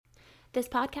This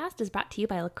podcast is brought to you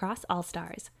by Lacrosse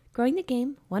All-Stars, growing the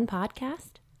game one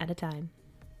podcast at a time.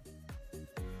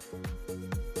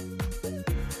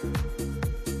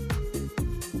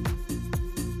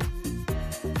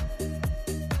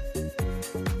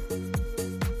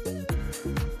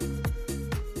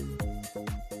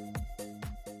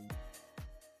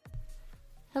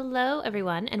 Hello,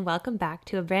 everyone, and welcome back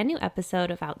to a brand new episode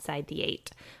of Outside the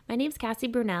Eight. My name's Cassie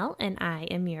Brunel, and I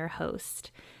am your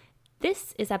host.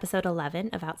 This is episode 11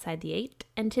 of Outside the Eight,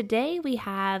 and today we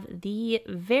have the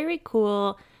very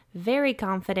cool, very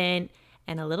confident,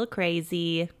 and a little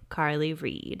crazy Carly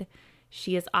Reid.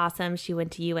 She is awesome. She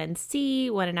went to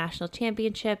UNC, won a national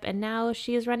championship, and now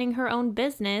she is running her own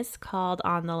business called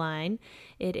On the Line.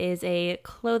 It is a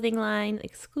clothing line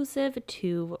exclusive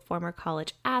to former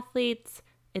college athletes.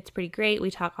 It's pretty great. We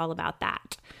talk all about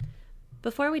that.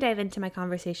 Before we dive into my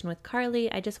conversation with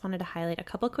Carly, I just wanted to highlight a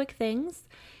couple quick things.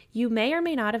 You may or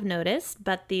may not have noticed,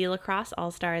 but the Lacrosse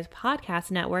All-Stars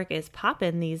podcast network is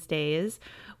poppin' these days.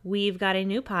 We've got a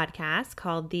new podcast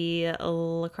called the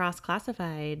Lacrosse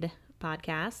Classified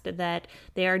podcast that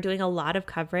they are doing a lot of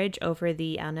coverage over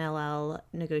the NLL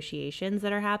negotiations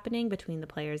that are happening between the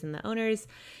players and the owners,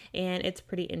 and it's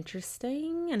pretty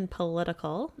interesting and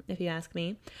political, if you ask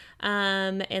me.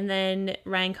 And then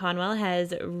Ryan Conwell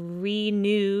has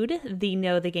renewed the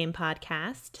Know the Game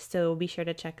podcast, so be sure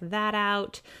to check that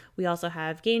out. We also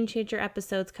have Game Changer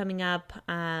episodes coming up,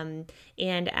 and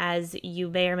as you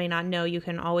may or may not know, you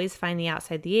can always find the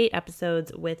Outside the Eight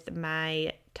episodes with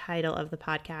my title of the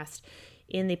podcast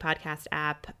in the podcast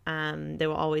app. They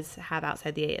will always have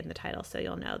Outside the Eight in the title, so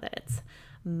you'll know that it's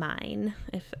mine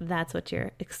if that's what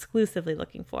you're exclusively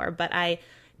looking for. But I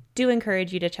do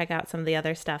encourage you to check out some of the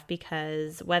other stuff,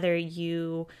 because whether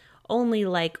you only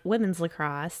like women's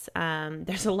lacrosse,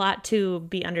 there's a lot to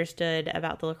be understood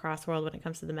about the lacrosse world when it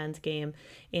comes to the men's game,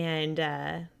 and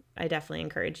I definitely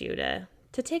encourage you to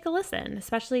take a listen,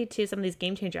 especially to some of these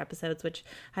Game Changer episodes, which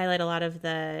highlight a lot of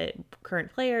the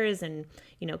current players and,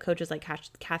 you know, coaches like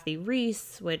Kathy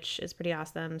Reese, which is pretty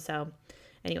awesome. So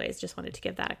anyways, just wanted to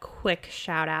give that a quick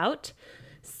shout out.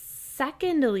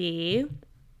 Secondly,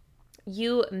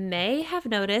 you may have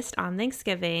noticed on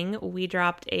Thanksgiving, we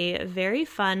dropped a very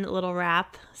fun little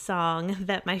rap song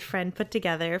that my friend put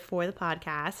together for the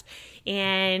podcast.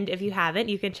 And if you haven't,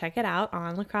 you can check it out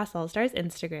on Lacrosse All-Stars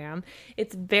Instagram.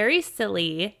 It's very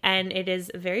silly and it is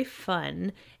very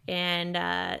fun, and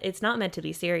it's not meant to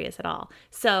be serious at all.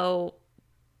 So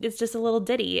it's just a little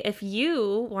ditty. If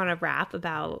you want to rap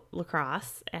about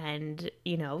lacrosse and,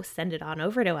 you know, send it on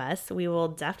over to us, we will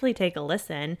definitely take a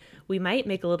listen. We might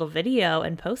make a little video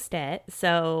and post it.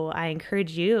 So I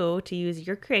encourage you to use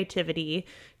your creativity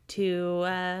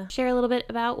to share a little bit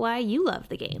about why you love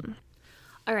the game.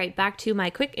 All right, back to my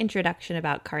quick introduction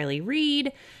about Carly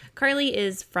Reid. Carly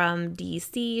is from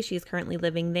DC. She's currently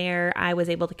living there. I was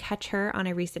able to catch her on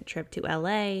a recent trip to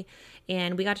LA,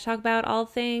 and we got to talk about all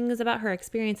things about her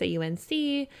experience at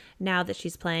UNC, now that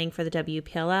she's playing for the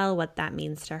WPLL, what that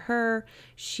means to her.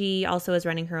 She also is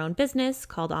running her own business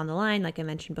called On the Line, like I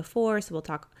mentioned before, so we'll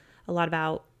talk a lot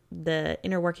about the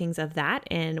inner workings of that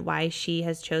and why she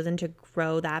has chosen to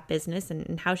grow that business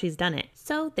and how she's done it.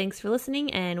 So thanks for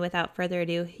listening, and without further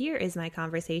ado, here is my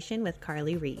conversation with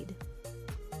Carly Reid.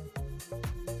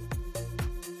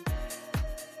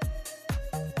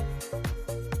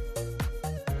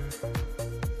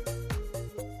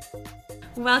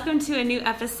 Welcome to a new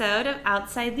episode of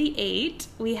Outside the Eight.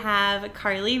 We have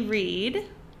Carly Reid.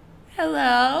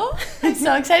 Hello. I'm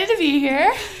so excited to be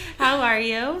here. How are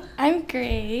you? I'm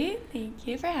great. Thank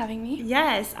you for having me.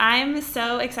 Yes, I'm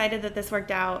so excited that this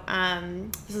worked out.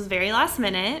 This was very last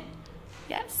minute.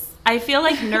 Yes. I feel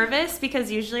like nervous because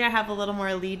usually I have a little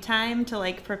more lead time to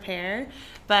like prepare,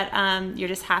 but you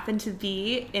just happened to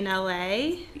be in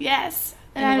LA. Yes.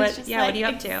 And what are you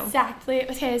up to? Exactly.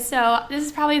 Okay, so this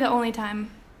is probably the only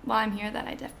time while I'm here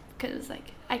that because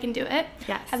like I can do it.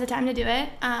 Yes. Have the time to do it.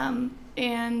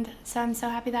 And so I'm so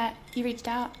happy that you reached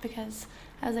out, because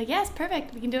I was like, yes,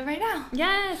 perfect. We can do it right now.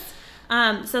 Yes.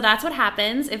 So that's what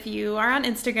happens if you are on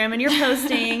Instagram and you're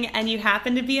posting and you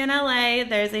happen to be in LA.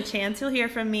 There's a chance you'll hear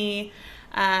from me,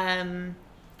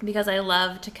 because I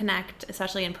love to connect,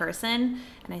 especially in person.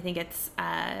 And I think it's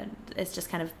just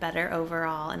kind of better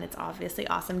overall. And it's obviously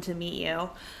awesome to meet you.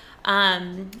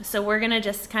 So we're going to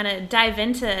just kind of dive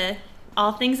into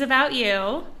all things about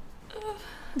you.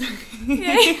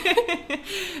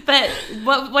 But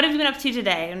what have you been up to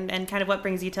today, and kind of what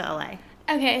brings you to LA?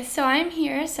 Okay, so I'm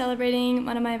here celebrating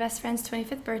one of my best friend's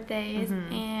 25th birthdays,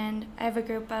 and I have a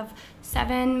group of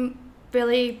 7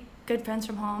 really good friends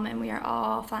from home, and we are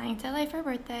all flying to LA for our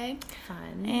birthday.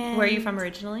 Fun. And Where are you from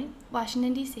originally?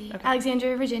 Washington, D.C. Okay.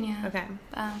 Alexandria, Virginia. Okay.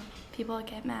 People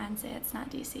get mad and say it's not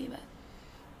D.C., but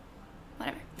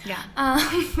whatever. Yeah.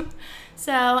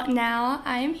 So now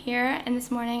I am here, and this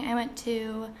morning I went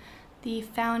to the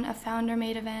Founder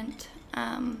Made event,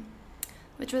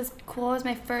 which was cool. It was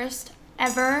my first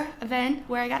ever event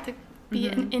where I got to be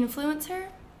an influencer.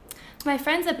 My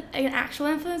friend's an actual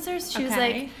influencer. So she was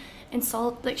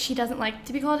like, she doesn't like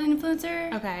to be called an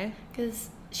influencer. Okay. Because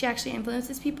she actually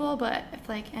influences people, but if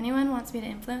like anyone wants me to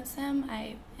influence them,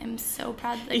 I am so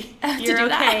proud to You're to do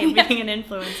okay that. being an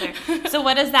influencer. So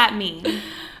what does that mean?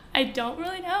 I don't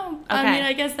really know. Okay. I mean,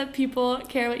 I guess that people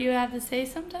care what you have to say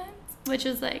sometimes, which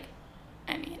is like,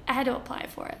 I mean, I had to apply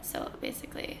for it, so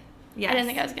basically, Yes. I didn't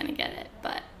think I was gonna get it,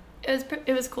 but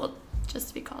it was cool just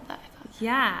to be called that. I thought.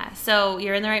 Yeah. So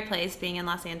you're in the right place, being in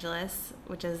Los Angeles,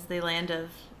 which is the land of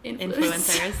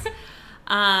influencers.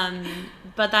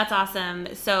 But that's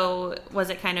awesome. So was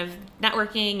it kind of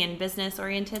networking and business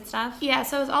oriented stuff? Yeah,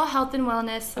 so it was all health and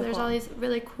wellness. So there's cool. all these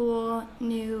really cool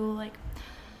new, like,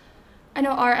 I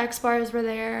know RX bars were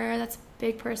there. That's a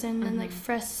big person. And like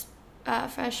fresh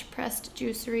pressed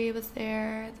juicery was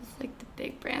there. That's like the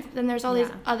big brands. But then there's all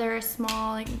these other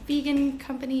small like vegan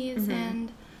companies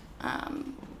and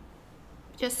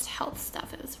just health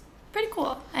stuff. It was pretty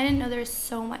cool. I didn't know there was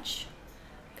so much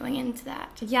going into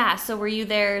that. Yeah. So were you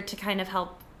there to kind of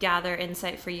help gather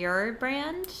insight for your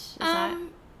brand?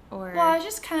 Well, I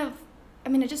just kind of, I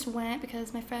mean, I just went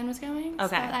because my friend was going.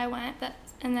 Okay. So I went,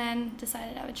 and then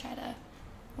decided I would try to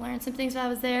learn some things while I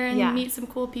was there and meet some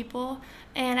cool people.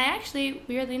 And I actually,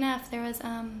 weirdly enough, there was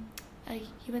a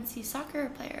UNC soccer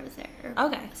player was there.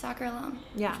 A soccer alum.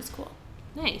 Yeah. Which was cool.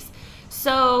 Nice.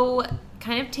 So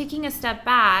kind of taking a step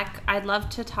back, I'd love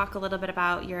to talk a little bit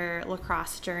about your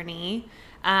lacrosse journey,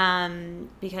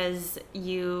 because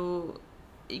you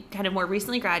kind of more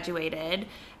recently graduated.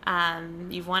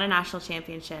 You've won a national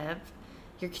championship.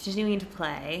 You're continuing to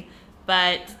play.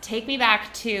 But take me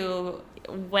back to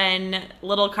when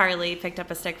little Carly picked up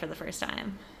a stick for the first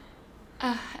time.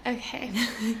 Okay.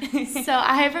 So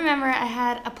I remember I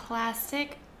had a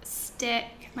plastic stick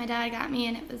my dad got me,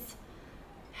 and it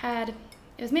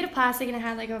was made of plastic, and it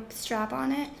had like a strap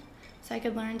on it so I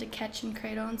could learn to catch and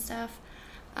cradle and stuff.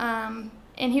 And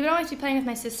he would always be playing with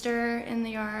my sister in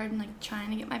the yard and like trying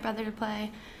to get my brother to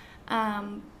play.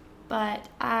 But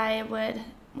I would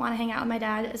want to hang out with my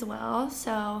dad as well,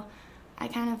 so I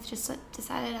kind of just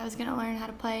decided I was going to learn how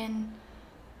to play, and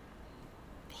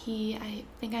I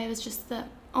think I was just the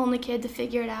only kid to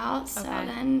figure it out, so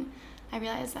then I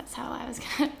realized that's how I was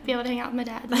going to be able to hang out with my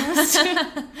dad the most.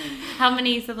 How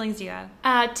many siblings do you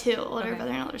have? 2, older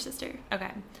brother and older sister.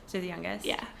 Okay, so the youngest.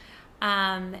 Yeah.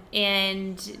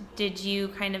 And did you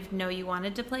kind of know you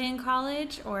wanted to play in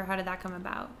college, or how did that come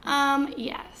about?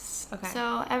 Yes. Okay.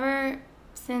 So ever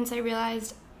since I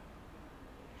realized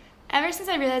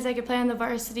I could play on the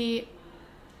varsity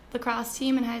lacrosse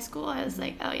team in high school, I was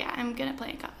like, oh yeah, I'm gonna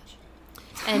play in college.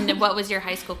 And what was your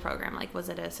high school program like? Was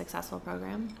it a successful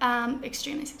program?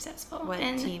 Extremely successful. What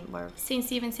team? St.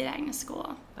 Stephen's St. Agnes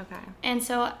School. Okay. And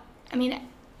so, I mean,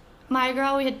 we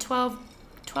had 12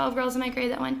 girls in my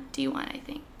grade that went D1, I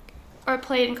think, or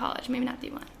played in college, maybe not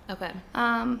D1. Okay.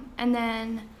 And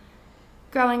then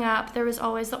growing up, there was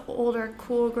always the older,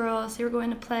 cool girls who were going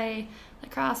to play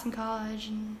lacrosse in college,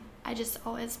 and I just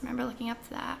always remember looking up to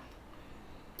that.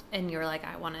 And you were like,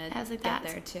 I want to get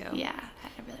there too. Yeah, I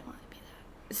really want to be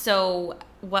that. So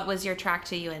what was your track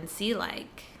to UNC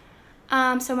like?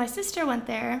 So my sister went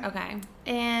there. Okay.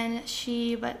 And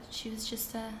she was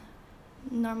just a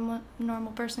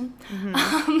normal person.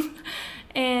 Mm-hmm.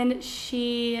 And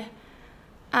she,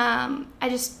 I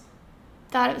just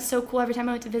thought it was so cool every time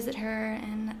I went to visit her,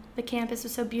 and the campus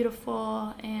was so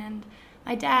beautiful, and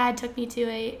my dad took me to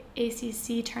a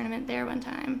ACC tournament there one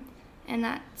time, and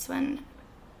that's when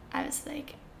I was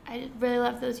like, I really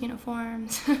love those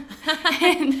uniforms.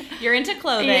 And you're into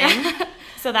clothing,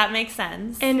 so that makes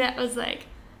sense. And that was like,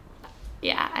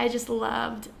 yeah, I just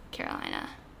loved Carolina,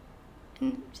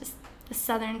 and just the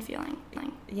southern feeling.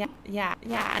 Yeah,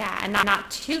 and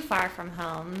not too far from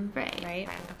home. Right.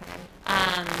 Okay.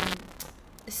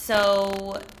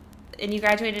 So, and you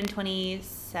graduated in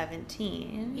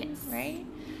 2017. Yes. Right?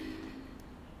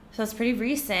 So it's pretty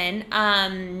recent.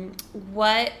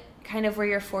 What kind of were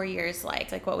your 4 years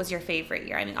like? Like, what was your favorite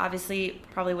year? I mean, obviously,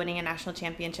 probably winning a national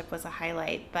championship was a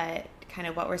highlight, but kind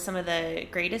of what were some of the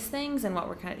greatest things, and what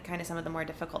were kind of some of the more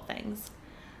difficult things?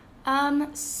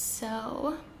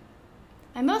 So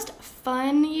my most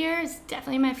fun year is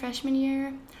definitely my freshman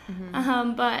year.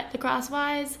 Mm-hmm. But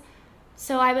lacrosse-wise,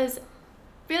 so I was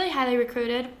really highly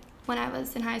recruited when I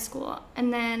was in high school.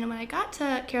 And then when I got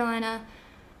to Carolina,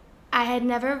 I had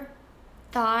never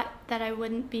thought that I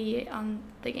wouldn't be on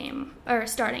the game or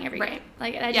starting every game.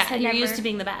 Like, I just had you're never... used to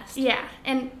being the best. Yeah.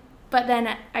 But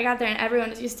then I got there and everyone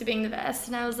was used to being the best.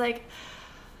 And I was like,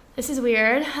 this is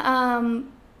weird. And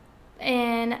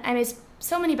I made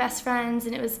so many best friends,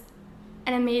 and it was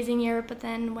an amazing year. But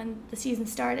then when the season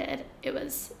started, it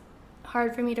was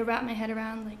hard for me to wrap my head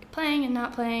around, like, playing and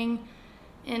not playing,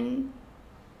 and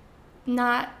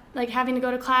not, like, having to go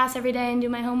to class every day and do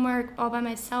my homework all by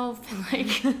myself.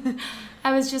 Like,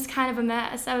 I was just kind of a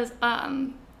mess. I was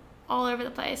all over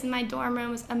the place, and my dorm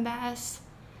room was a mess.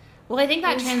 Well, I think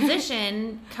that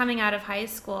transition coming out of high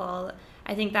school,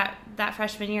 I think that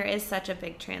freshman year is such a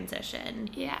big transition.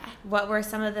 Yeah. What were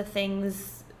some of the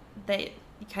things that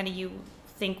kind of you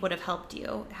think would have helped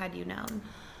you had you known?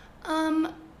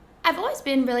 I've always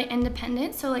been really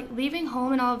independent, so, like, leaving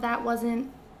home and all of that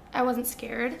I wasn't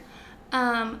scared.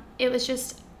 It was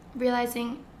just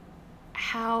realizing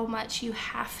how much you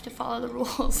have to follow the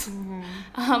rules.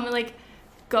 Mm-hmm. Like,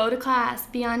 go to class,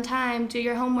 be on time, do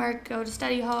your homework, go to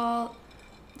study hall,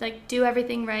 like, do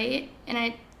everything right. And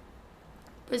I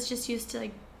was just used to,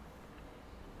 like,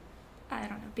 I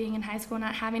don't know, being in high school,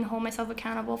 not having to hold myself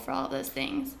accountable for all of those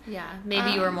things. Yeah,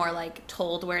 maybe you were more, like,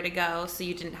 told where to go, so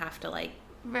you didn't have to, like,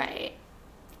 right,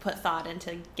 put thought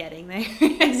into getting there.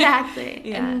 Exactly.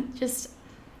 Yeah. And just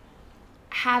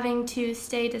having to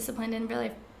stay disciplined and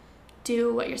really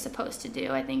do what you're supposed to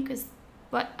do, I think, is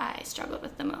what I struggled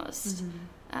with the most.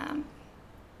 Mm-hmm.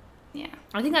 Yeah.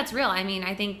 I think that's real. I mean,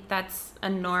 I think that's a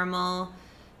normal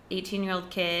 18-year-old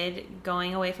kid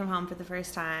going away from home for the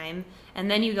first time,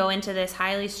 and then you go into this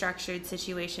highly structured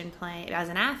situation playing as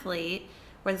an athlete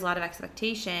where there's a lot of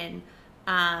expectation,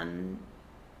 and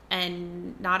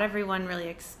not everyone really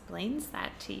explains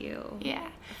that to you. Yeah.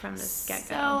 From the get-go.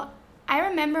 So I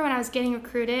remember when I was getting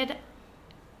recruited,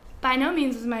 by no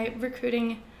means was my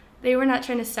recruiting, they were not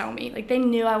trying to sell me. Like, they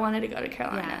knew I wanted to go to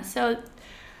Carolina. Yeah. So,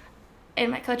 and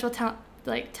my coach will tell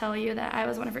you that I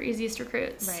was one of her easiest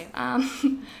recruits. Right.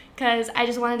 Because I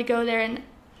just wanted to go there. And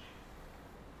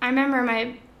I remember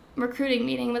my recruiting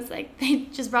meeting was like, they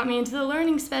just brought me into the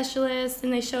learning specialist,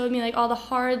 and they showed me, like, all the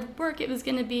hard work it was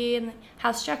going to be and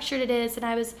how structured it is. And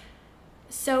I was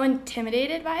so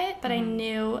intimidated by it, but I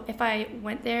knew if I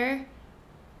went there,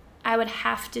 I would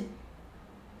have to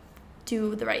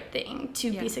do the right thing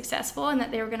to be successful, and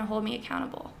that they were going to hold me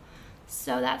accountable.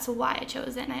 So that's why I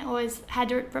chose it, and I always had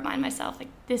to remind myself, like,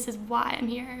 this is why I'm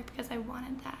here, because I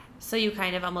wanted that. So you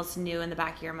kind of almost knew in the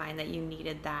back of your mind that you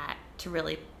needed that to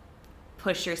really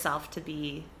push yourself to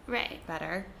be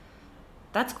better.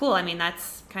 That's cool. I mean,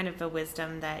 that's kind of a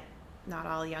wisdom that not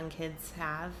all young kids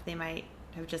have. They might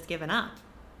have just given up.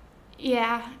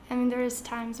 Yeah. I mean, there was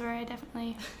times where I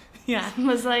definitely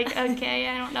was like, okay,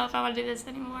 I don't know if I want to do this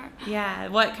anymore. Yeah.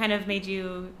 What kind of made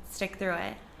you stick through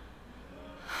it?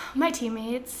 My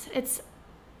teammates.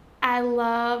 I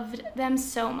loved them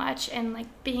so much, and, like,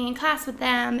 being in class with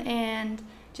them and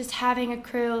just having a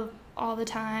crew all the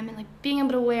time, and, like, being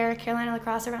able to wear Carolina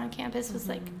lacrosse around campus was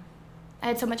like, I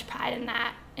had so much pride in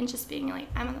that, and just being like,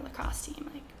 I'm on the lacrosse team,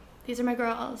 like, these are my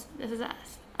girls, this is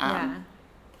us.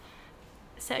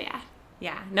 So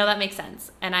yeah, no, that makes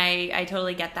sense, and I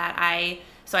totally get that.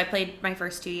 So I played my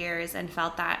first 2 years and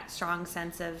felt that strong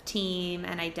sense of team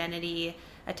and identity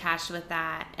attached with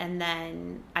that, and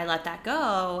then I let that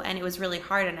go, and it was really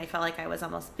hard, and I felt like I was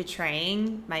almost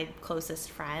betraying my closest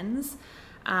friends.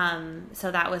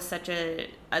 So that was such a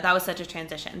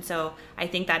transition. So I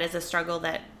think that is a struggle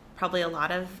that probably a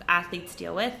lot of athletes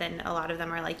deal with, and a lot of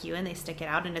them are like you, and they stick it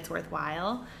out, and it's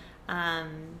worthwhile.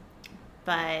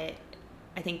 But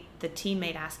I think the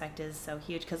teammate aspect is so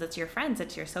huge, because it's your friends,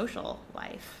 it's your social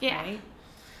life, right?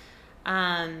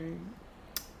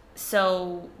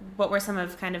 So what were some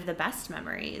of kind of the best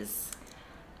memories?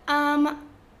 I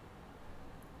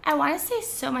want to say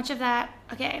so much of that.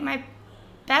 Okay, my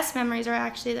best memories are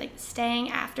actually, like, staying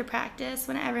after practice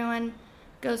when everyone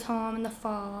goes home in the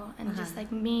fall, and just, like,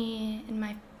 me and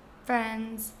my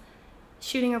friends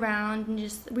shooting around, and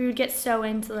just, we would get so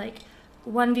into, like,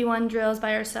 1v1 drills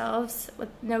by ourselves with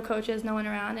no coaches, no one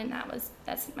around, and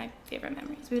that's my favorite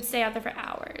memories. We would stay out there for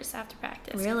hours after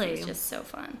practice. Really? It was just so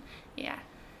fun. Yeah.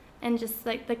 And just,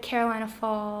 like, the Carolina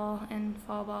fall and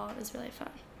fall ball was really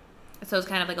fun. So it was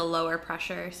kind of like a lower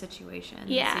pressure situation.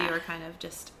 Yeah. So you were kind of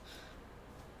just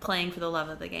playing for the love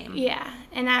of the game. Yeah.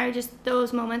 And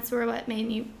those moments were what made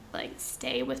me, like,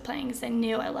 stay with playing, because I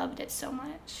knew I loved it so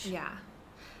much. Yeah.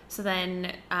 So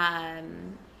then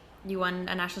you won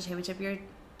a national championship your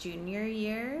junior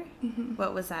year. Mm-hmm.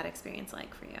 What was that experience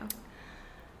like for you?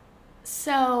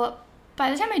 So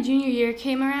by the time my junior year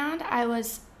came around, I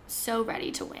was so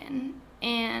ready to win.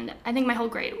 And I think my whole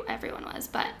grade, everyone was.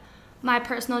 But my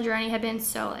personal journey had been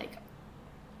so, like,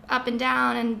 up and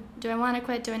down. And do I want to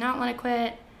quit? Do I not want to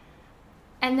quit?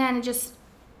 And then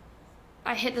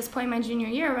I hit this point in my junior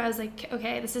year where I was like,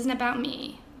 okay, this isn't about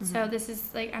me. Mm-hmm. So this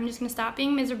is, like, I'm just going to stop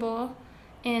being miserable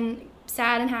and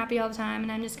sad and happy all the time.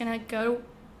 And I'm just going to go to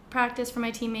practice for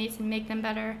my teammates and make them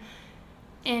better.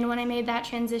 And when I made that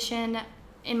transition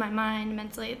in my mind,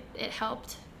 mentally, it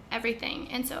helped everything.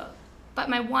 And so, but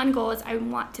my one goal is I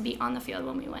want to be on the field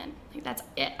when we win. Like, that's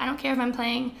it. I don't care if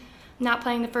I'm not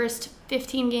playing the first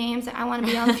 15 games. I want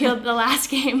to be on the field the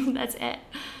last game. That's it.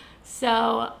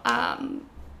 So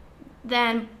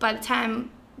then by the time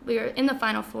we were in the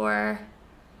Final Four,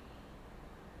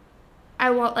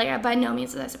 by no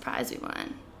means was I surprised we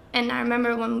won. And I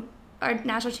remember when our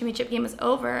national championship game was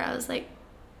over, I was like,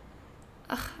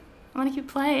 ugh, I want to keep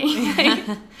playing.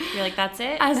 You're like, that's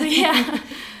it? I was like, yeah.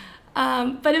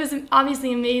 But it was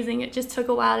obviously amazing. It just took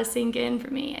a while to sink in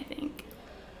for me, I think.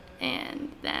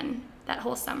 And then that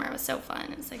whole summer was so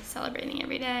fun. It was like celebrating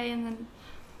every day, and then,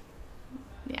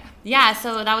 yeah. Yeah,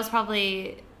 so that was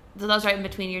right in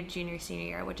between your junior, senior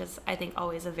year, which is, I think,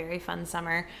 always a very fun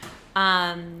summer.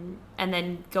 And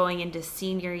then going into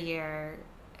senior year,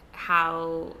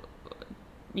 how,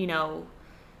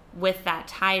 with that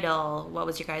title, what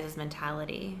was your guys'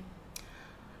 mentality?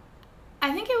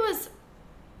 I think it was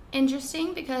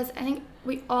interesting because I think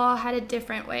we all had a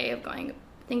different way of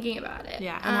thinking about it.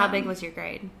 Yeah, and how big was your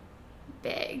grade?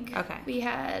 Big. Okay. We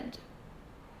had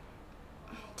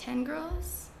 10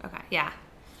 girls. Okay, yeah.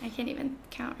 I can't even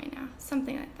count right now.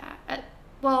 Something like that.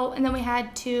 And then we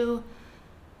had 2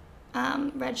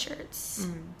 red shirts.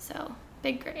 Mm. So,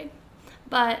 big grade.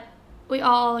 But we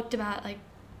all looked about, like,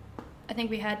 I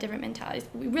think we had different mentalities.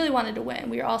 We really wanted to win.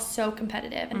 We were all so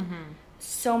competitive and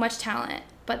so much talent.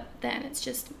 But then it's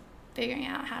just figuring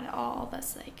out how to all of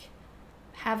us, like,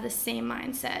 have the same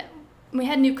mindset. We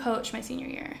had a new coach my senior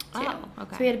year, too. Oh,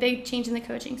 okay. So we had a big change in the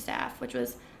coaching staff, which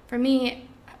was, for me,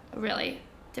 really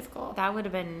difficult. That would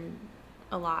have been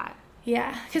a lot.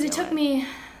 Yeah, because it took me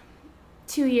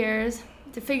 2 years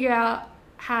to figure out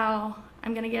how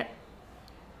I'm going to get,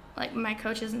 like, my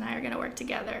coaches and I are going to work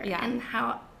together. Yeah. And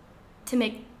how to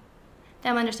make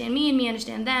them understand me and me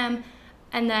understand them.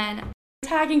 And then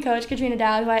attacking coach, Katrina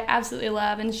Dowd, who I absolutely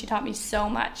love, and she taught me so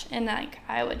much. And, like,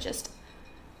 I would just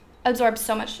absorb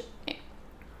so much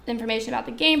information about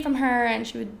the game from her, and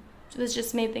she was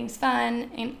just made things fun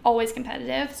and always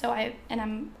competitive.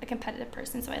 I'm a competitive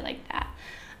person, so I like that.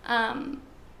 And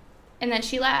then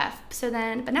she left.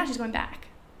 But now she's going back.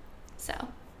 So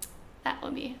that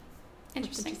will be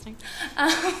interesting.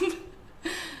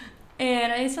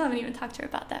 And I still haven't even talked to her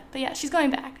about that. But yeah, she's going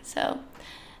back. So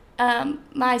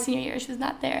my senior year, she was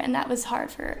not there, and that was hard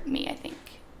for me, I think.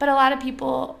 But a lot of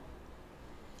people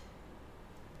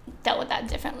dealt with that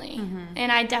differently. Mm-hmm.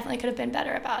 And I definitely could have been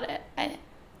better about it. I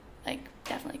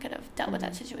definitely could have dealt with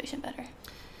that situation better.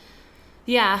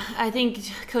 Yeah, I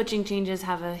think coaching changes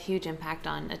have a huge impact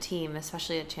on a team,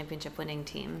 especially a championship winning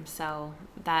team. So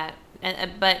that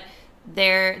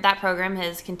program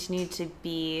has continued to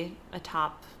be a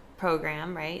top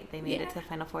program, right? They made it to the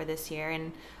Final Four this year.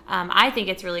 And I think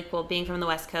it's really cool being from the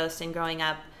West Coast and growing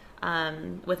up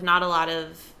with not a lot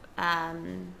of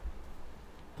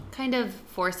kind of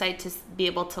foresight to be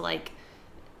able to, like,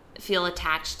 feel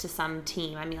attached to some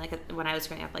team. I mean, like, when I was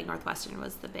growing up, like, Northwestern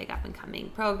was the big up-and-coming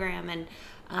program, and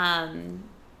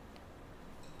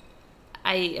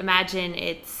I imagine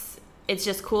it's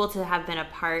just cool to have been a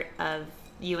part of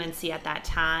UNC at that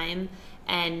time,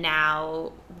 and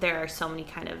now there are so many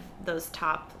kind of those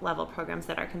top-level programs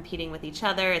that are competing with each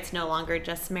other. It's no longer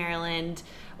just Maryland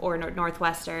or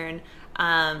Northwestern.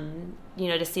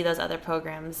 To see those other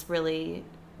programs really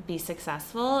be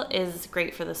successful is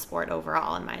great for the sport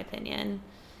overall, in my opinion.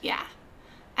 Yeah.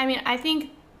 I mean, I think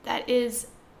that is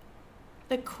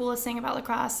the coolest thing about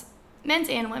lacrosse, men's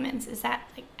and women's, is that,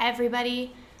 like,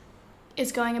 everybody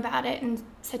is going about it in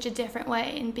such a different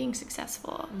way and being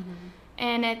successful. Mm-hmm.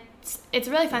 And it's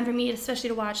really fun for me, especially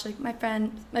to watch, like, my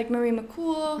friend, like, Marie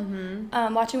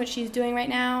McCool, watching what she's doing right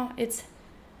now.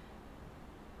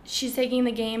 She's taking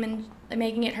the game and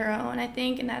making it her own, I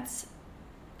think, and that's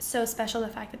so special, the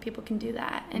fact that people can do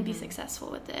that and be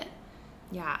successful with it.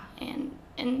 Yeah.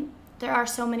 And there are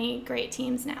so many great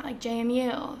teams now, like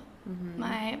JMU. Mm-hmm.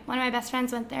 One of my best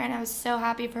friends went there, and I was so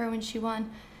happy for her when she won.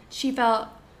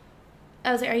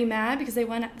 I was like, are you mad because they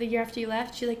won the year after you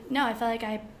left? She's like, no, I felt like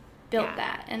I built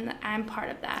that, and I'm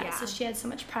part of that. Yeah. So she had so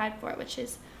much pride for it, which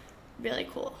is really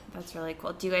cool. That's really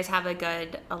cool. Do you guys have a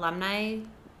good alumni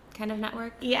kind of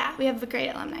network? Yeah, we have a great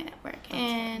alumni network,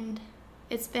 and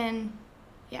it's been,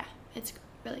 it's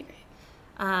really great.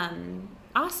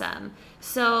 Awesome.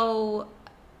 So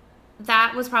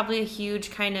that was probably a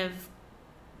huge kind of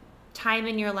time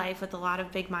in your life with a lot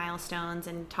of big milestones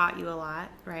and taught you a lot,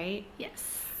 right?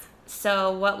 Yes.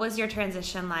 So what was your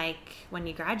transition like when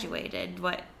you graduated?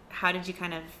 How did you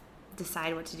kind of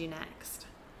decide what to do next?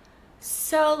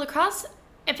 So lacrosse,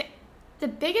 my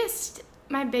biggest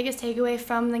takeaway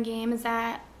from the game is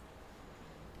that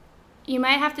you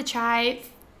might have to try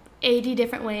 80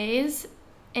 different ways,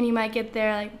 and you might get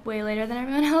there like way later than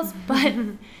everyone else. But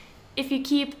if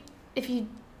you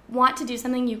want to do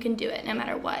something, you can do it no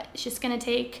matter what. It's just gonna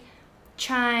take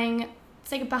trying.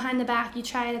 It's like behind the back. You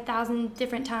try it 1,000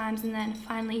 different times, and then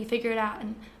finally you figure it out.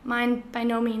 And mine by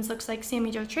no means looks like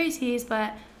Sammy Jo Tracy's,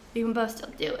 but we can both still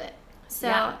do it.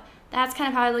 So that's kind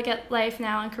of how I look at life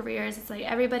now and careers. It's like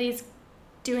everybody's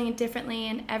doing it differently,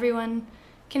 and everyone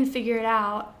can figure it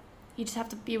out. You just have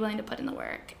to be willing to put in the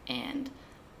work. And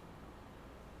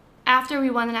after we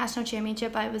won the national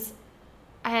championship, I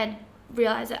had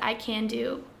realized that I can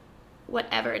do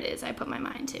whatever it is I put my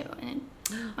mind to, and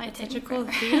it might take such a forever.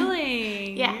 cool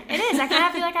feeling. Yeah, it is. I kind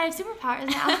of feel like I have superpowers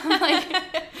now. I'm like,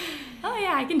 oh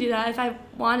yeah, I can do that if I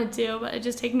wanted to, but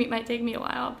it might take me a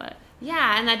while. But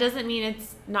yeah, and that doesn't mean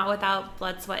it's not without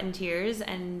blood, sweat, and tears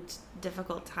and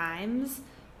difficult times,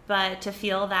 but to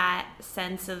feel that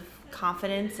sense of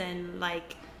confidence and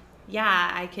like,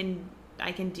 yeah, I can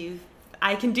do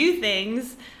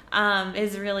things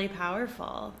is really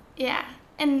powerful. Yeah,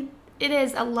 and it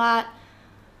is a lot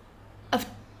of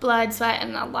blood, sweat,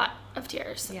 and a lot of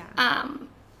tears. Yeah.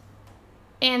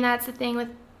 And that's the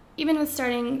thing even with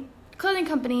starting a clothing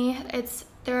company,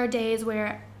 there are days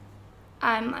where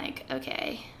I'm like,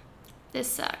 okay, this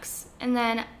sucks. And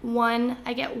then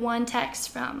I get one text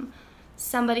from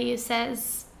somebody who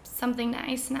says something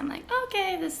nice, and I'm like,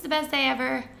 okay, this is the best day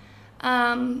ever.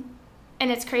 And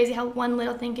it's crazy how one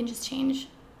little thing can just change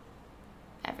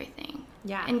everything.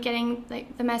 Yeah. And getting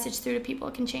like the message through to people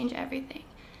can change everything.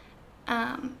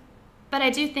 But I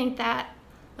do think that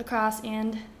lacrosse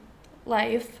and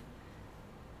life,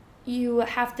 you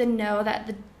have to know that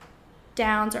the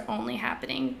downs are only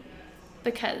happening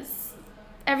because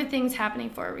everything's happening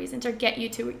for a reason to get you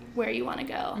to where you want to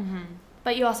go. Mm-hmm.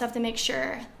 But you also have to make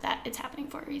sure that it's happening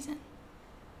for a reason.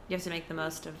 You have to make the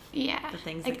most of the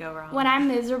things like, that go wrong. When I'm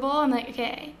miserable, I'm like,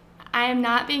 okay, I am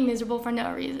not being miserable for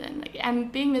no reason. Like, I'm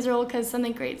being miserable because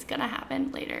something great's going to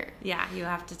happen later. Yeah, you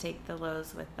have to take the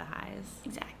lows with the highs.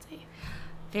 Exactly.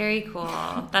 Very cool.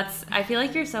 I feel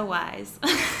like you're so wise.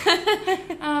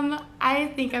 I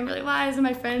think I'm really wise, and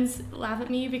my friends laugh at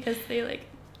me because I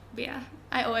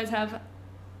always have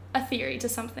a theory to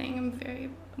something. I'm very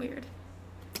weird.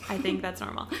 I think that's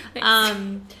normal.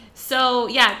 So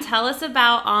yeah, tell us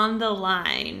about On the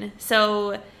Line.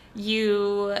 So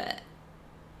you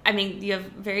have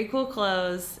very cool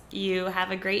clothes. You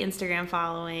have a great Instagram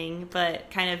following, but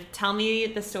kind of tell me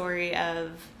the story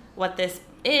of what this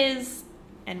is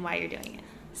and why you're doing it.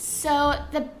 So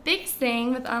the biggest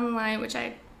thing with On the Line, which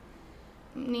I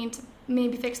need to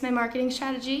maybe fix my marketing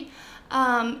strategy,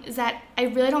 is that I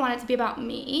really don't want it to be about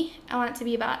me. I want it to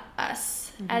be about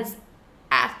us as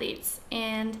athletes.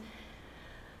 And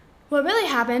what really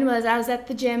happened was I was at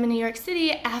the gym in New York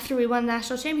City after we won the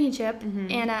national championship,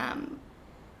 and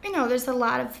there's a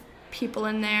lot of people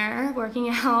in there working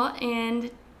out, and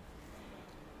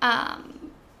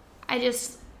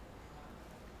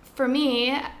for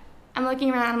me, I'm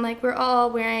looking around, I'm like, we're all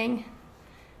wearing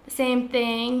the same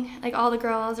thing. Like, all the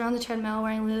girls are on the treadmill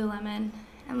wearing Lululemon.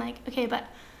 I'm like, okay, but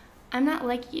I'm not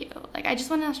like you. Like, I just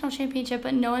won a national championship,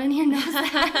 but no one in here knows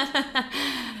that.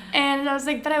 And I was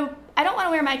like, but I don't want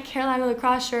to wear my Carolina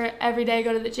lacrosse shirt every day,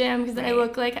 go to the gym, because then I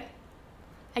look like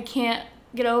I can't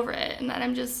get over it, and that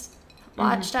I'm just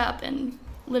washed up and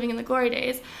living in the glory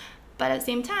days. But at the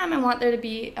same time, I wanted there to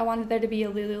be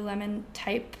a Lululemon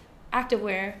type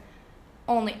activewear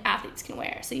only athletes can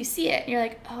wear. So you see it, and you're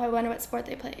like, oh, I wonder what sport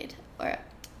they played, or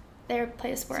they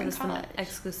play a sport in college. Some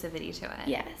exclusivity to it.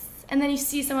 Yes. And then you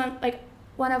see someone, like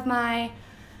one of my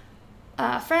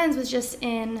friends was just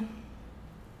in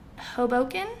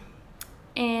Hoboken,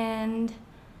 and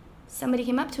somebody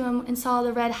came up to him and saw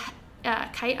the red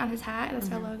kite on his hat.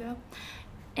 That's our logo.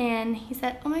 And he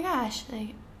said, oh my gosh,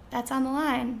 like, that's On the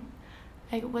Line.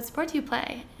 Like, what sport do you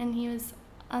play? And he was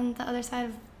on the other side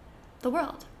of the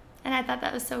world. And I thought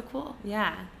that was so cool.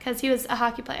 Yeah. Because he was a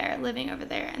hockey player living over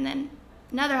there. And then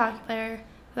another hockey player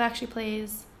who actually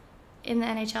plays in the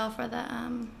NHL for the, I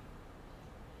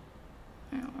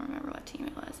don't remember what team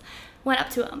it was, went up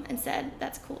to him and said,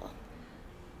 that's cool.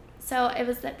 So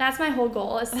that's my whole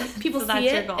goal. Is like people So see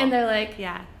it and they're like,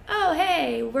 yeah. oh,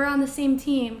 hey, we're on the same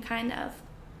team, kind of.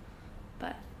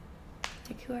 But,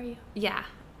 like, who are you? Yeah.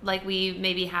 Like we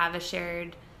maybe have a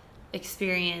shared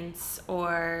experience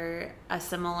or a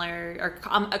similar or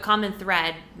a common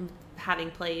thread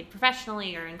having played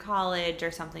professionally or in college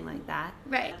or something like that.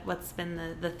 Right. What's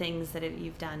been the things that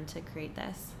you've done to create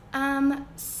this?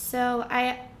 So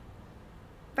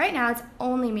right now it's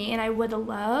only me, and I would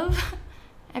love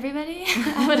everybody.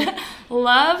 I would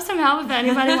love some help if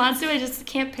anybody wants to. I just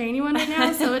can't pay anyone right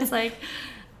now, so it's like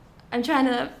I'm trying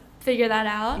to figure that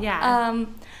out. Yeah.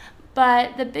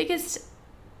 But the biggest,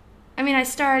 I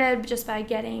started just by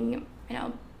getting,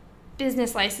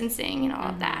 business licensing and all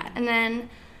of that. And then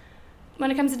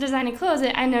when it comes to designing clothes,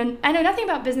 I know nothing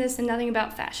about business and nothing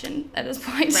about fashion at this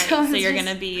point. Right. So you're going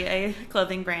to be a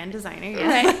clothing brand designer. Yeah.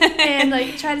 Right. And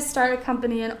like try to start a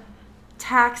company, and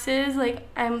taxes, like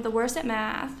I'm the worst at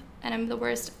math and I'm the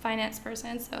worst finance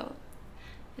person, so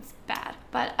it's bad.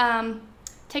 But it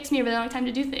takes me a really long time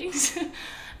to do things.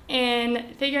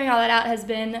 And figuring all that out has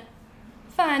been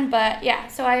fun, but yeah,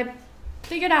 so I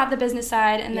figured out the business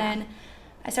side, and then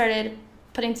I started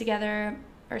putting together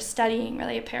or studying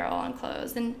really apparel and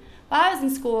clothes. And while I was in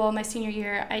school, my senior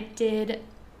year, I did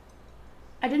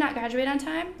not graduate on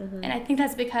time, and I think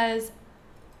that's because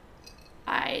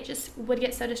I just would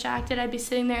get so distracted. I'd be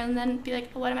sitting there and then be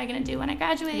like, what am I going to do when I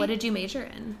graduate? What did you major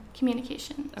in?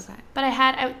 Communications. Okay. But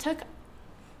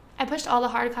I pushed all the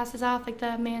hard classes off, like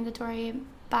the mandatory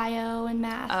bio and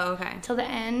math. Oh, okay. Till the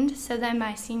end. So then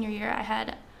my senior year, I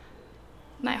had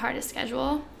my hardest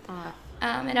schedule.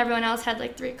 And everyone else had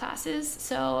like 3 classes.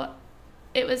 So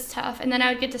it was tough. And then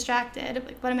I would get distracted.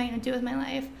 Like, what am I going to do with my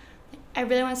life? I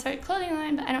really want to start a clothing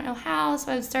line, but I don't know how.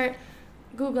 So I would start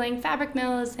Googling fabric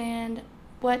mills and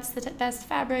what's the best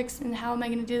fabrics and how am I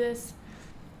going to do this.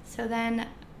 So then,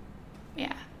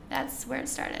 yeah, that's where it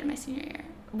started, my senior year.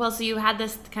 Well, so you had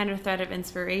this kind of thread of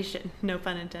inspiration, no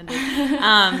pun intended,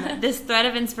 this thread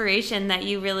of inspiration that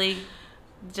you really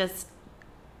just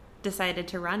decided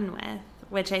to run with,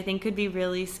 which I think could be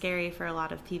really scary for a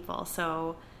lot of people.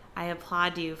 So I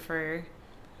applaud you for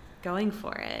going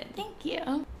for it. Thank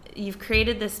you. You've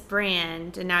created this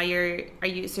brand, and now you're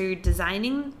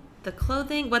designing the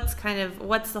clothing? What's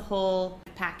the whole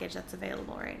package that's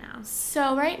available right now?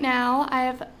 So right now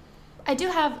I do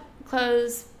have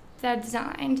clothes that are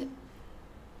designed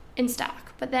in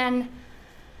stock, but then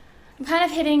I'm kind of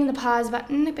hitting the pause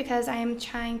button because I am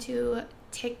trying to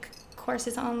take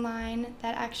courses online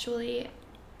that actually,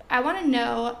 I want to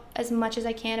know as much as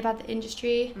I can about the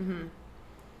industry,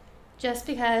 just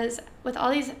because with all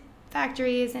these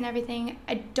factories and everything,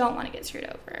 I don't want to get screwed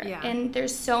over. Yeah. And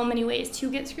there's so many ways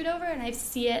to get screwed over, and I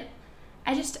see it.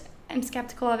 I'm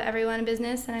skeptical of everyone in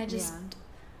business, and I just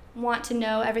want to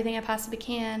know everything I possibly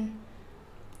can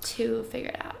to figure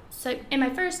it out. So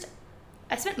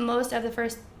I spent most of the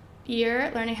first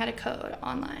year learning how to code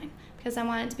online because I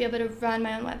wanted to be able to run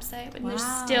my own website, but there's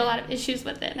still a lot of issues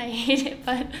with it and I hate it.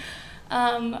 But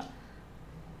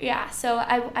so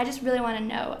I just really want to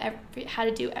know how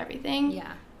to do everything.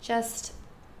 Yeah. Just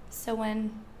so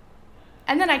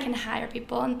and then I can hire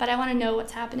people, but I want to know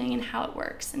what's happening and how it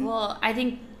works. Well, I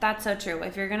think that's so true.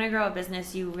 If you're going to grow a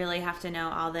business, you really have to know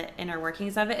all the inner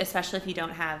workings of it, especially if you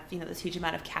don't have, this huge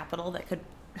amount of capital that could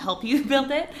help you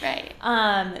build it. Right.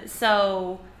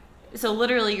 So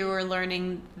literally you were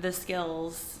learning the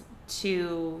skills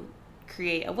to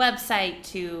create a website,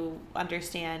 to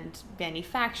understand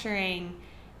manufacturing,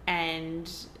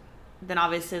 and then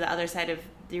obviously the other side of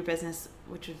your business,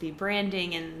 which would be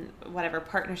branding and whatever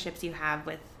partnerships you have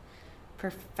with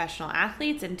professional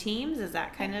athletes and teams. Is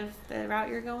that kind of the route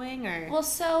you're going, or? Well,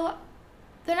 so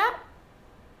they're not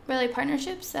really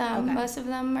partnerships. Most of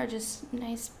them are just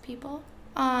nice people.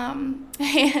 And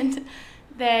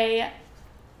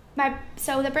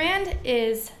so the brand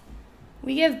is,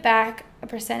 we give back a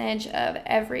percentage of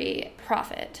every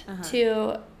profit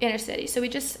to inner city. So we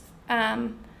just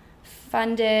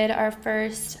funded our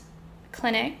first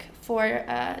clinic for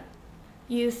a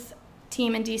youth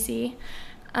team in DC,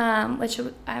 which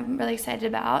I'm really excited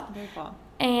about. Very cool.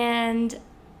 And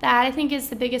that, I think, is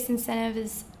the biggest incentive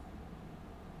is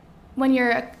when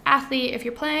you're an athlete, if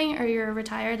you're playing or you're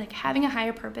retired, like having a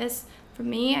higher purpose, for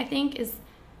me, I think is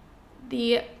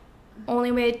the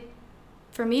only way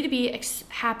for me to be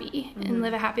happy and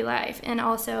live a happy life and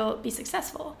also be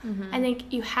successful. I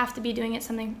think you have to be doing it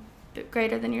something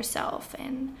greater than yourself,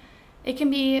 and it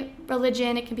can be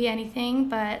religion, it can be anything,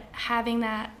 but having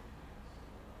that,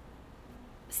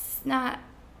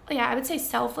 I would say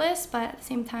selfless, but at the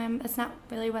same time, that's not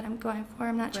really what I'm going for.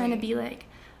 I'm not trying to be like,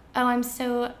 oh, I'm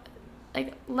so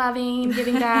like loving,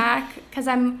 giving back, because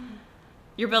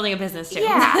you're building a business too.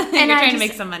 Yeah. And you're trying to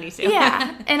make some money too.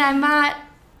 Yeah. And I'm not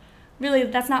really,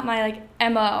 that's not my like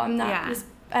MO. I'm not Yeah.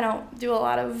 I don't do a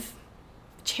lot of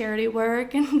charity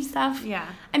work and stuff. Yeah.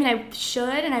 I mean, I should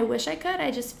and I wish I could.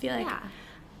 I just feel like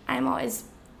I'm always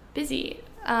busy.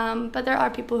 But there are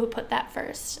people who put that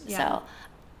first. Yeah. So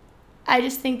I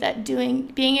just think that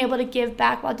being able to give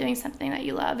back while doing something that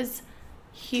you love is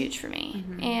huge for me.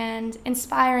 Mm-hmm. And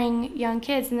inspiring young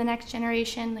kids in the next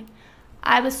generation. Like,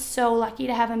 I was so lucky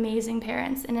to have amazing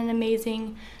parents and an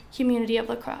amazing community of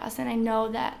lacrosse. And I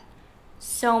know that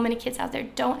so many kids out there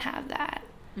don't have that.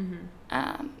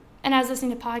 Mm-hmm. And I was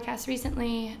listening to podcasts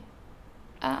recently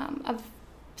of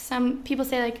some people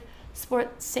say, like,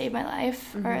 sport saved my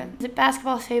life, Mm-hmm. or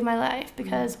basketball saved my life,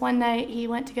 because one night he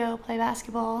went to go play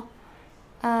basketball,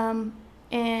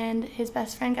 and his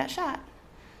best friend got shot.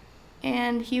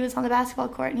 And he was on the basketball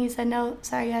court, and he said, "No,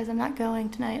 sorry guys, I'm not going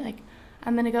tonight. Like,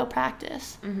 I'm gonna go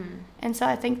practice." Mm-hmm. And so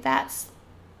I think that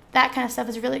kind of stuff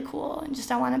is really cool, and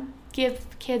just I want to give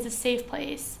kids a safe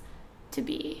place to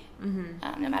be,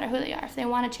 no matter who they are. If they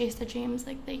want to chase their dreams,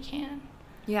 like, they can.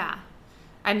 Yeah.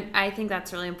 I think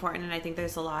that's really important, and I think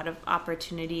there's a lot of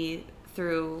opportunity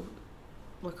through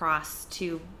lacrosse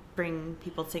to bring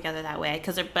people together that way.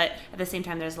 But at the same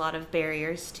time, there's a lot of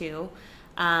barriers too,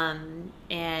 and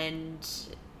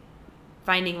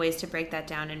finding ways to break that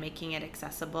down and making it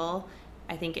accessible,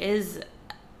 I think, is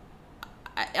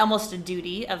almost a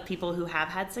duty of people who have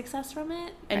had success from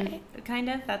it. And kind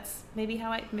of that's maybe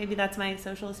that's my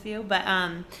socialist view, but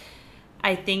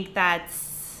I think that's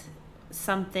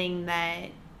something that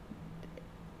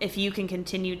if you can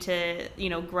continue to,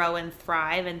 grow and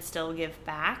thrive and still give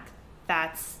back,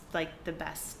 that's like the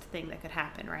best thing that could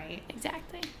happen, right?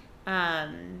 Exactly.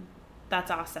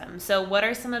 That's awesome. So what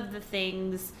are some of the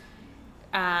things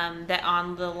that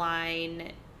on the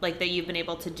line, like, that you've been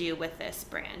able to do with this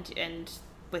brand and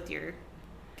with your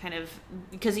kind of,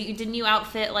 because didn't you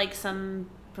outfit like some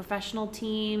professional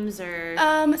teams or?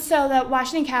 So the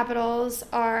Washington Capitals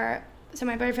so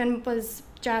my boyfriend was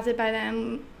drafted by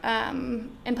them,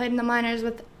 and played in the minors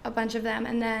with a bunch of them,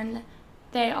 and then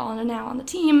they all are now on the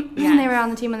team. Yes. They were on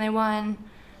the team when they won,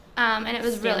 and it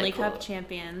was Stanley really cool. Cup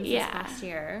champions this past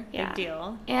year. Big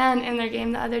deal. And in their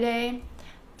game the other day,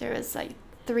 there was like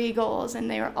 3 goals,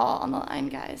 and they were all on the line,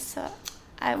 guys. So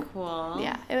cool.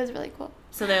 Yeah, it was really cool.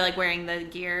 So they're like wearing the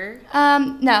gear?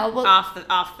 No. Well, off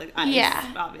the ice,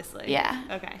 yeah, obviously. Yeah.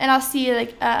 Okay. And I'll see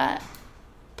like a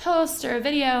post or a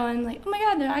video, and like, oh my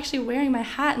God, they're actually wearing my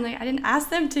hat, and like, I didn't ask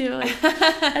them to. Like,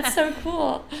 that's so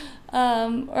cool.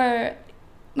 Or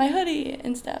my hoodie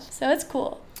and stuff. So it's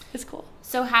cool. It's cool.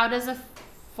 So how does a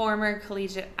former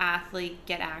collegiate athlete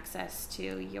get access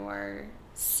to your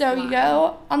So line? You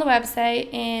go on the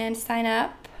website and sign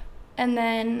up, and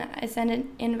then I send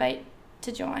an invite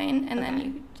to join, and then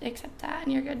you accept that,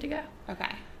 and you're good to go.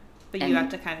 Okay. But you have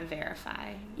to kind of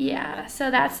verify. Yeah. So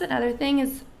that's another thing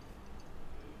is,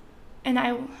 and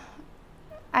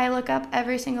I look up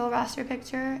every single roster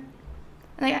picture,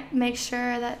 and like, make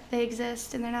sure that they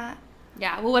exist and they're not.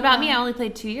 Yeah. Well, what about me? I only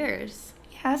played 2 years.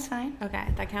 Yeah, that's fine. Okay,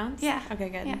 that counts? Yeah. Okay,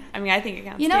 good. Yeah. I mean, I think it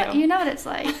counts, You know what it's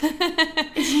like.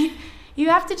 You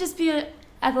have to just be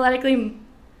athletically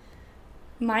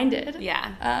minded.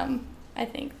 Yeah. I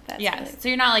think that's So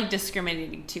you're not like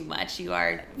discriminating too much. You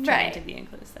are trying to be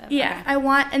inclusive. Yeah,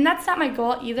 Okay. and that's not my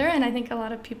goal either. And I think a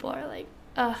lot of people are like,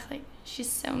 ugh, like, she's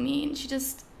so mean. She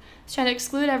just is trying to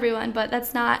exclude everyone. But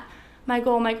that's not my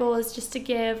goal. My goal is just to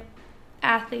give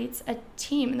athletes a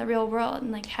team in the real world,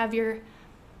 and like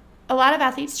a lot of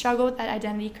athletes struggle with that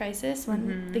identity crisis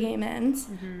when the game ends.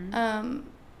 And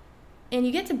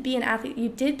you get to be an athlete. You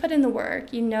did put in the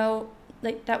work.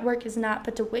 Like, that work is not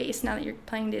put to waste now that your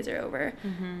playing days are over.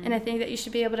 And I think that you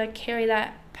should be able to carry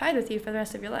that pride with you for the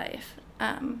rest of your life.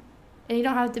 And you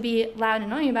don't have to be loud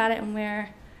and annoying about it and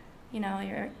wear,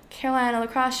 your Carolina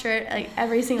lacrosse shirt like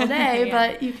every single day,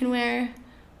 but you can wear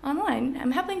online.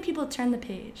 I'm helping people turn the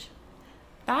page.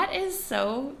 That is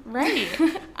so right.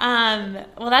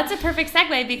 Well, that's a perfect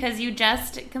segue because you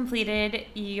just completed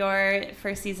your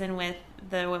first season with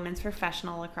the Women's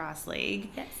Professional Lacrosse League.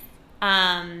 Yes.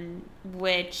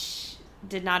 Which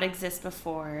did not exist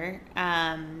before,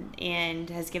 and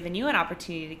has given you an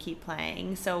opportunity to keep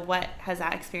playing. So what has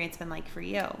that experience been like for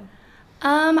you?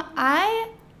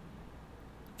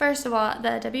 First of all,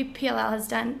 the WPLL has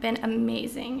been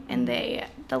amazing, and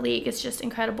the league is just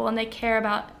incredible, and they care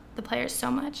about the players so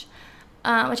much,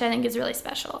 which I think is really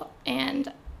special.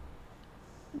 And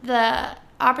the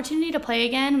opportunity to play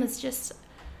again was just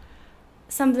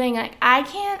something like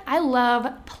I love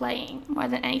playing more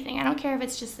than anything. I don't care if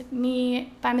it's just like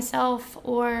me by myself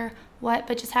or what,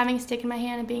 but just having a stick in my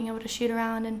hand and being able to shoot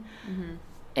around, and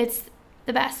it's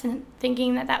the best. And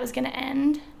thinking that was going to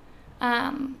end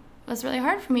was really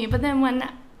hard for me. But then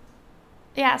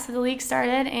so the league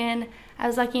started, and I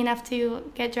was lucky enough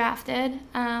to get drafted.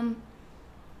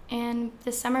 And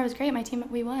this summer was great. My team,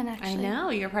 we won, actually. I know.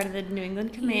 You're part of the New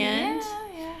England Command.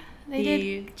 Yeah.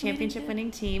 The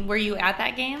championship-winning team. Were you at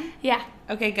that game? Yeah.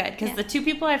 Okay, good. Because the two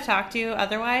people I've talked to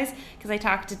otherwise, because I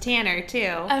talked to Tanner,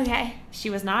 too. Okay. She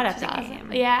was not at the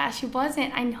game. Yeah, she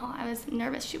wasn't. I know. I was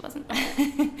nervous she wasn't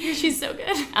there. She's so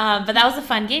good. But that was a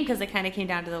fun game because it kind of came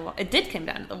down to the it did come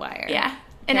down to the wire. Yeah.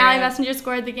 And Allie Messenger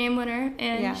scored the game winner,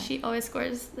 and she always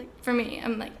scores. Like, for me,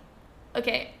 I'm like,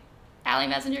 okay, Allie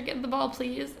Messenger, get the ball,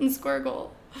 please, and score a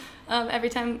goal. Every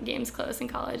time game's close in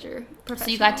college or professional.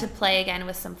 So you got to play again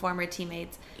with some former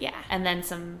teammates. Yeah. And then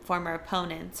some former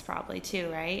opponents probably too,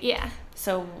 right? Yeah.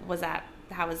 So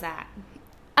how was that?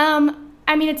 I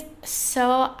mean,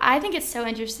 I think it's so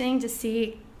interesting to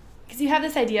see, because you have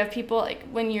this idea of people, like,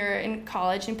 when you're in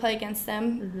college and play against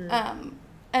them,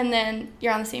 and then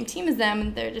you're on the same team as them,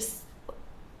 and they're just,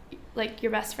 like,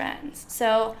 your best friends.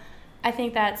 So I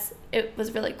think it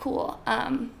was really cool.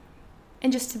 And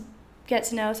just to get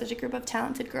to know such a group of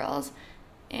talented girls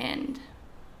and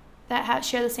that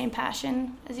share the same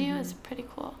passion as you is pretty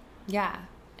cool. Yeah.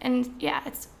 And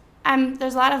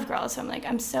there's a lot of girls, so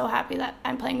I'm so happy that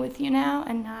I'm playing with you now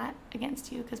and not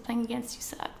against you, because playing against you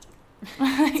sucked.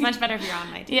 It's much better if you're on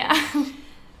my team. Yeah.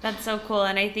 That's so cool,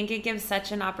 and I think it gives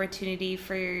such an opportunity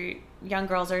for young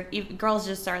girls, or girls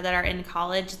that are in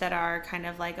college that are kind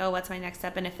of like, oh, what's my next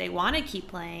step? And if they want to keep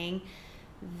playing,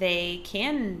 they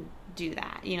can do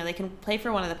that. You know, they can play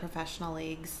for one of the professional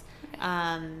leagues,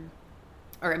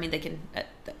 or I mean, they can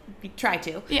try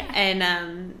to,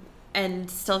 and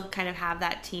still kind of have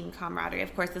that team camaraderie.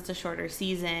 Of course, it's a shorter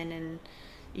season, and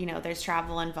you know, there's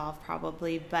travel involved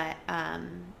probably, but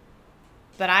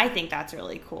I think that's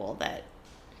really cool that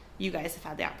you guys have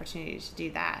had the opportunity to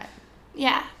do that.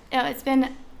 Yeah, it's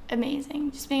been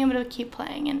amazing just being able to keep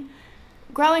playing. And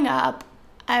growing up,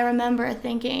 I remember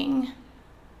thinking,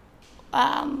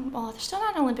 they're still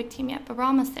not an Olympic team yet, but we're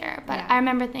almost there. But I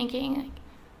remember thinking, like,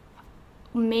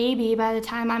 maybe by the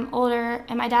time I'm older,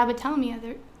 and my dad would tell me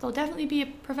they'll definitely be a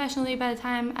professional league by the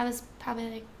time I was probably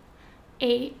like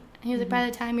 8. And he was like, by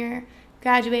the time you're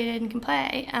graduated and can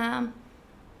play.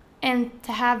 And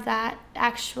to have that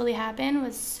actually happen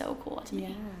was so cool to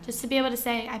me. Just to be able to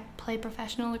say I play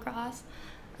professional lacrosse,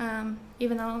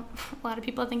 even though a lot of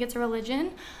people think it's a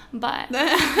religion, but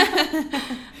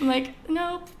I'm like,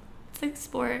 nope, it's like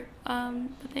sport.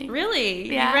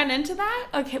 Really? Yeah. You run into that?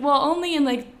 Okay, well, only in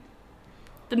like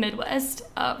the Midwest,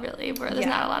 really, where there's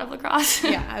not a lot of lacrosse.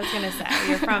 Yeah, I was gonna say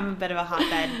you're from a bit of a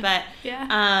hotbed, but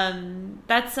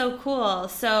that's so cool.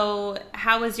 So,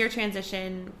 how was your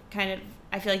transition? Kind of,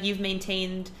 I feel like you've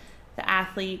maintained the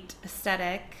athlete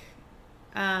aesthetic,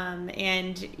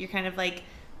 and you're kind of like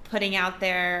putting out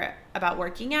there about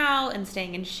working out and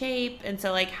staying in shape. And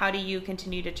so, like, how do you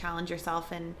continue to challenge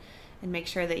yourself and make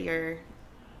sure that you're,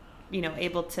 you know,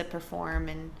 able to perform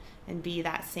and be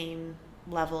that same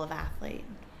level of athlete?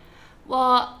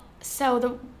 Well,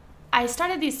 so I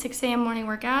started these 6 a.m. morning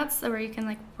workouts where you can,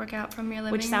 like, work out from your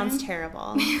living room. Which sounds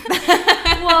terrible.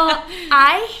 Well,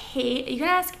 you can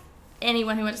ask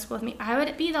anyone who went to school with me. I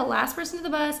would be the last person to the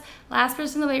bus, last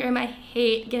person in the weight room. I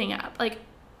hate getting up. Like,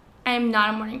 I am not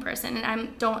a morning person,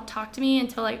 and don't talk to me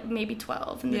until like maybe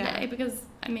 12 in the day, because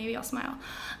maybe I'll smile.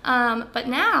 But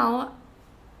now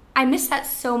I miss that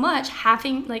so much,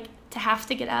 having to have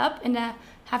to get up and to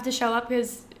have to show up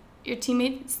because your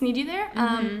teammates need you there.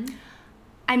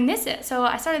 I miss it. So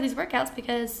I started these workouts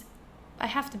because I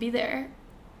have to be there,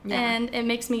 and it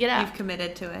makes me get up. You've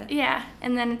committed to it. Yeah,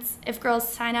 and then if girls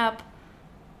sign up,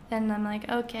 then I'm like,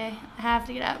 okay, I have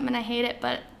to get up, and I hate it,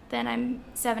 but then I'm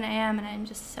 7 a.m. and I'm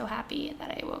just so happy that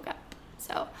I woke up.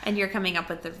 So. And you're coming up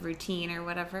with the routine or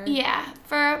whatever? Yeah,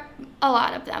 for a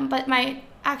lot of them. But my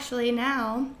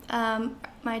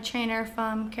trainer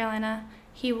from Carolina,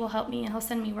 he will help me, and he'll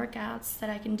send me workouts that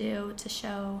I can do to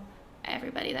show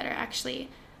everybody that are actually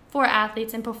for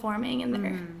athletes and performing, and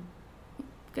they're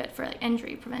good for like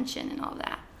injury prevention and all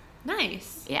that.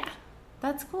 Nice. Yeah.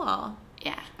 That's cool.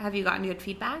 Yeah. Have you gotten good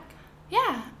feedback?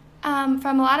 Yeah.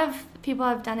 From a lot of people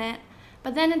I've done it,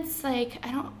 but then it's like,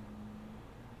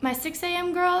 my 6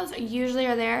 a.m. girls usually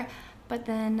are there, but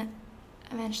then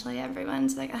eventually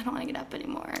everyone's like, I don't want to get up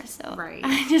anymore, so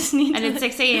I just need to. And it's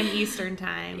 6 a.m. Eastern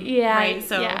time. Yeah. Right?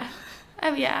 So yeah.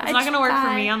 It's not going to work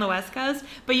for me on the West Coast,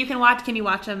 but you can watch. Can you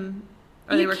watch them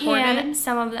Are they recorded? You can,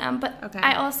 some of them, but okay.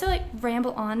 I also like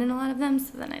ramble on in a lot of them,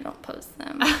 so then I don't post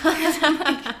them. I'm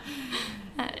like,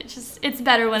 it's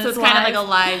better when it's live. So it's kind of like a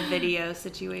live video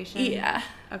situation? Yeah.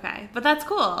 Okay, but that's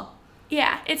cool.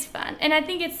 Yeah, it's fun. And I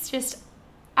think it's just,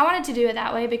 I wanted to do it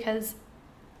that way because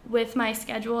with my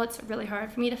schedule, it's really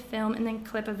hard for me to film and then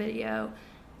clip a video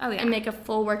and make a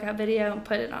full workout video and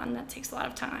put it on. That takes a lot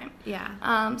of time.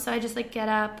 Yeah. So I just like get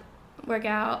up, work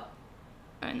out,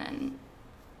 and then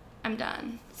I'm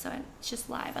done. So it's just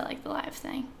live. I like the live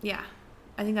thing. Yeah.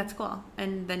 I think that's cool.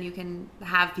 And then you can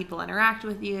have people interact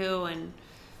with you and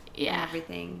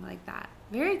everything like that.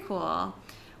 Very cool.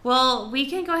 Well, we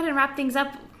can go ahead and wrap things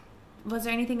up. Was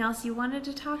there anything else you wanted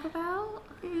to talk about?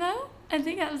 No, I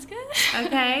think that was good.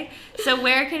 Okay. So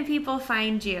where can people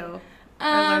find you or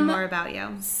learn more about you?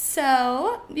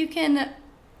 So you can,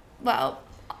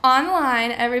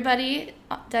 online, everybody,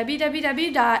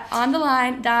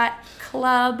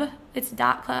 www.ontheline.club. It's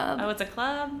 .club. Oh, it's a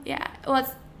club? Yeah.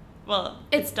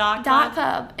 It's .club.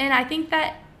 .club. And I think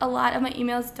that a lot of my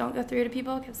emails don't go through to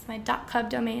people because it's my .club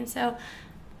domain. So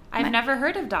I've never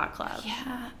heard of .club.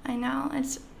 Yeah, I know.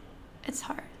 It's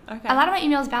hard. Okay. A lot of my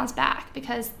emails bounce back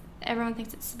because everyone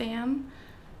thinks it's spam.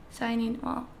 So I need,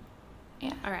 All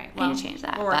right. I need to change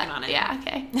that. We're working on it. Yeah,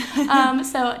 okay.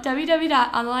 So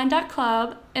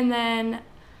www.ontheline.club, and then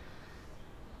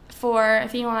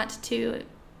if you want to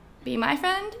be my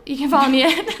friend, you can follow me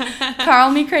at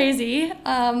Carl Me Crazy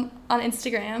on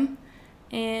Instagram,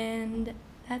 and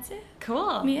that's it.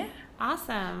 Cool. Yeah.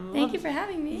 Awesome. Thank you for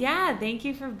having me. Yeah, thank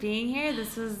you for being here.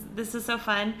 This was so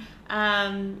fun.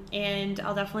 And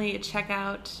I'll definitely check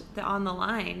out the On the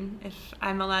Line if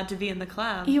I'm allowed to be in the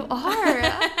club. You are.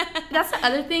 That's the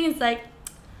other thing is like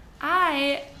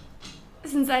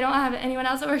since I don't have anyone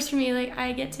else that works for me, like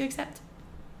I get to accept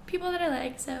people that I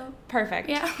like. So perfect.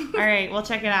 Yeah. All right, we'll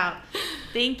check it out.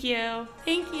 Thank you.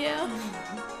 Thank you.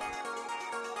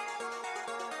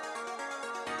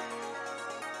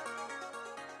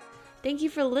 Thank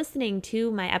you for listening to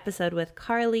my episode with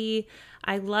Carly.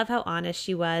 I love how honest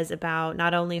she was about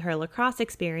not only her lacrosse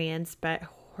experience, but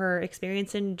her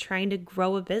experience in trying to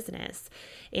grow a business,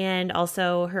 and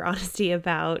also her honesty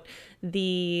about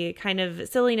the kind of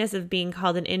silliness of being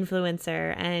called an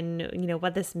influencer and,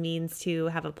 what this means to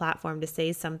have a platform to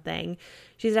say something.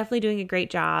 She's definitely doing a great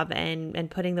job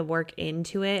and putting the work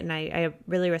into it, and I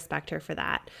really respect her for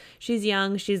that. She's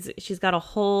young. She's got a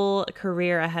whole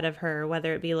career ahead of her,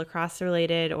 whether it be lacrosse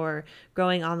related or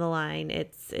growing On the Line.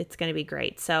 It's going to be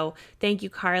great. So thank you,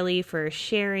 Carly, for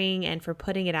sharing and for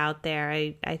putting it out there.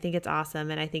 I think it's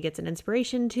awesome, and I think it's an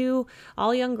inspiration to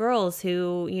all young girls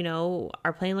who,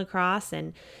 are playing lacrosse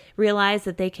and realize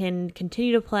that they can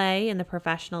continue to play in the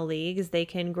professional leagues. They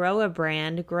can grow a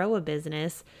brand, grow a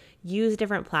business, use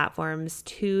different platforms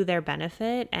to their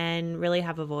benefit, and really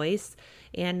have a voice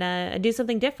and do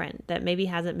something different that maybe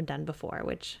hasn't been done before,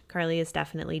 which Carly is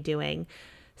definitely doing.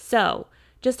 So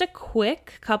just a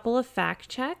quick couple of fact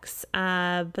checks,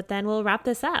 but then we'll wrap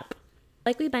this up.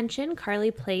 Like we mentioned,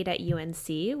 Carly played at UNC,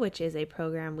 which is a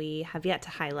program we have yet to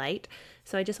highlight.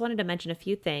 So I just wanted to mention a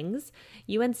few things.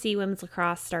 UNC women's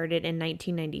lacrosse started in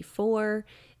 1994.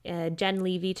 Jen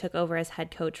Levy took over as head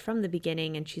coach from the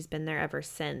beginning, and she's been there ever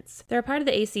since. They're a part of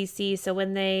the ACC, so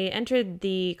when they entered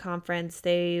the conference,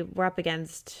 they were up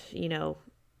against,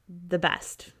 the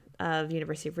best of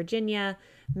University of Virginia,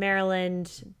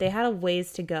 Maryland. They had a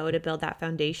ways to go to build that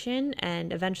foundation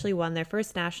and eventually won their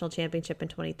first national championship in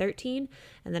 2013,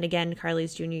 and then again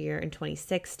Carly's junior year in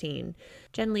 2016.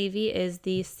 Jen Levy is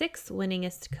the 6th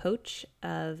winningest coach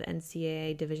of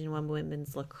NCAA Division I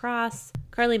women's lacrosse.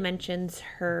 Carly mentions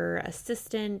her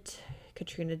assistant,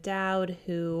 Katrina Dowd,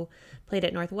 who played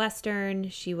at Northwestern.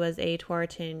 She was a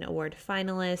Tewaaraton Award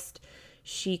finalist.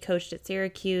 She coached at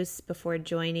Syracuse before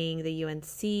joining the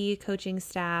UNC coaching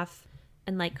staff.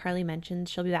 And like Carly mentioned,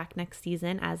 she'll be back next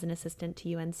season as an assistant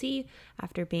to UNC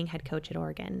after being head coach at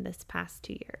Oregon this past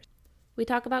 2 years. We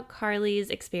talk about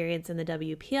Carly's experience in the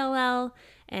WPLL,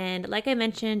 and like I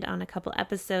mentioned on a couple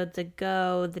episodes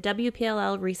ago, the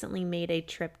WPLL recently made a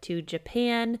trip to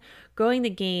Japan, growing the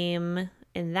game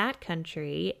in that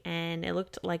country, and it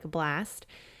looked like a blast.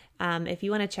 If you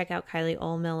want to check out Kylie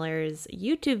Ohlmiller's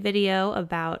YouTube video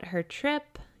about her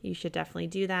trip, you should definitely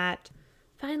do that.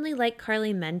 Finally, like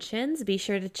Carly mentions, be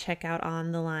sure to check out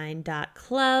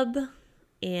ontheline.club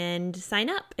and sign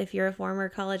up if you're a former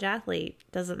college athlete.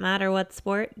 Doesn't matter what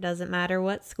sport, doesn't matter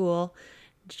what school,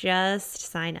 just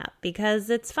sign up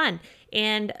because it's fun.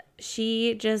 And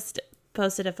she just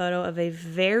posted a photo of a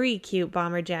very cute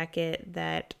bomber jacket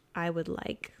that I would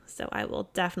like. So I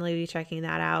will definitely be checking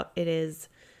that out. It is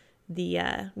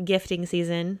the gifting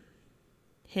season.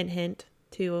 Hint, hint.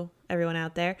 to everyone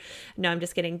out there. No, I'm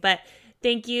just kidding. But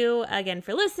thank you again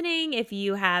for listening. If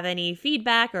you have any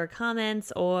feedback or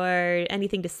comments or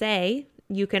anything to say,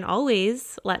 you can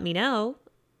always let me know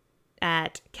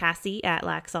at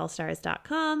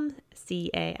Cassie@laxallstars.com,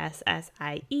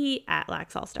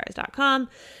 CASSIE@laxallstars.com.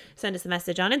 Send us a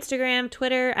message on Instagram,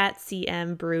 Twitter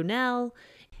 @CMBrunel.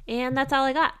 And that's all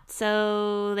I got.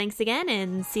 So thanks again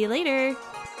and see you later.